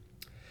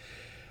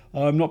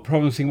I'm not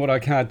promising what I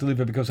can't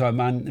deliver because I'm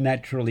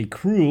unnaturally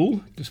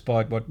cruel,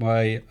 despite what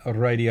my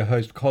radio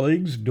host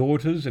colleagues,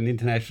 daughters and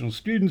international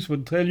students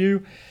would tell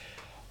you.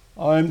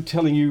 I'm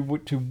telling you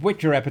to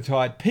whet your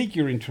appetite, pique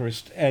your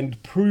interest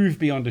and prove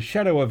beyond a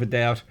shadow of a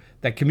doubt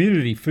that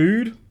community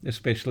food,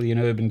 especially in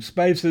urban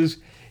spaces,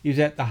 is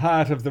at the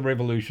heart of the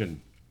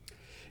revolution.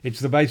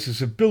 It's the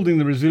basis of building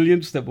the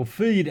resilience that will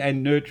feed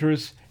and nurture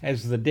us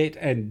as the debt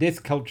and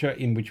death culture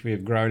in which we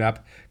have grown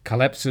up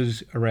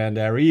collapses around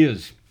our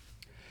ears.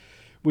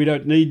 We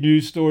don't need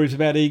news stories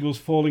about eagles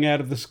falling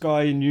out of the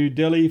sky in New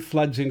Delhi,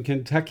 floods in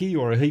Kentucky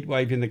or a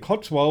heatwave in the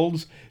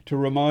Cotswolds to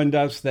remind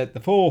us that the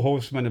four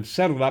horsemen have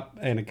saddled up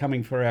and are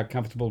coming for our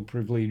comfortable,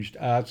 privileged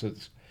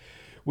arses.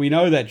 We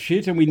know that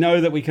shit, and we know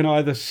that we can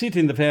either sit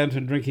in the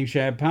fountain drinking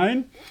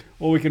champagne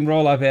or we can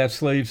roll up our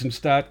sleeves and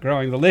start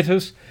growing the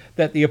lettuce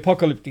that the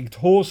apocalyptic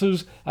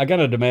horses are going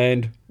to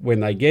demand when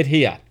they get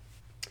here.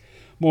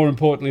 More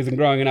importantly than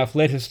growing enough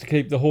lettuce to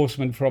keep the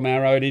horsemen from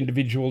our own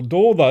individual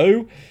door,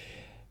 though,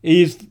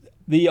 is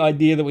the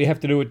idea that we have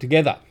to do it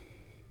together.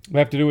 We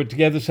have to do it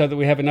together so that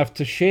we have enough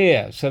to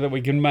share, so that we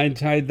can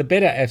maintain the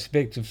better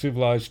aspects of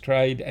civilised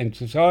trade and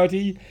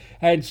society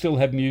and still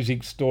have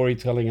music,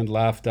 storytelling and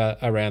laughter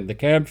around the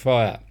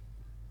campfire.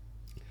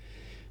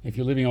 If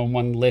you're living on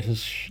one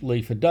lettuce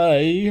leaf a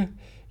day,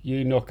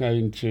 you're not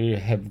going to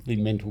have the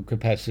mental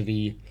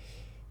capacity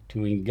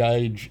to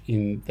engage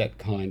in that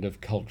kind of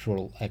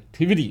cultural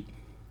activity.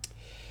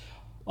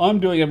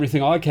 I'm doing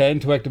everything I can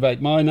to activate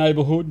my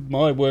neighbourhood,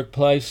 my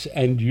workplace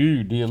and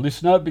you, dear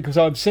listener, because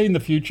I've seen the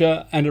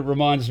future and it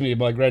reminds me of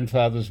my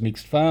grandfather's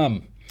mixed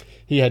farm.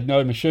 He had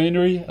no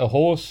machinery, a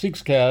horse,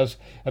 6 cows,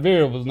 a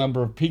variable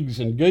number of pigs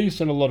and geese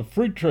and a lot of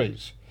fruit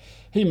trees.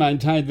 He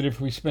maintained that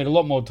if we spent a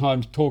lot more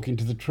time talking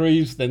to the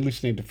trees than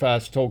listening to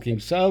fast-talking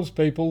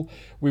salespeople,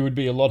 we would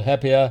be a lot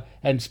happier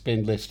and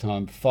spend less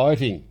time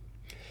fighting.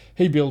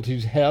 He built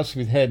his house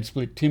with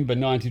hand-split timber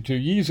 92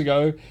 years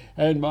ago,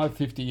 and my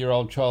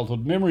 50-year-old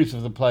childhood memories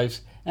of the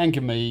place anchor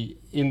me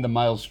in the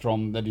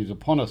maelstrom that is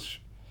upon us.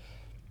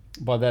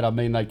 By that I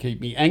mean they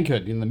keep me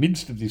anchored in the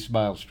midst of this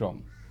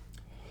maelstrom.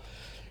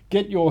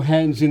 Get your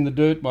hands in the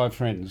dirt, my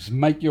friends.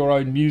 Make your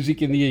own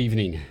music in the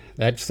evening.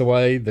 That's the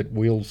way that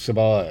we'll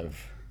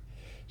survive.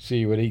 See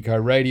you at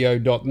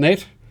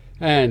ecoradio.net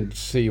and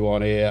see you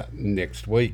on air next week.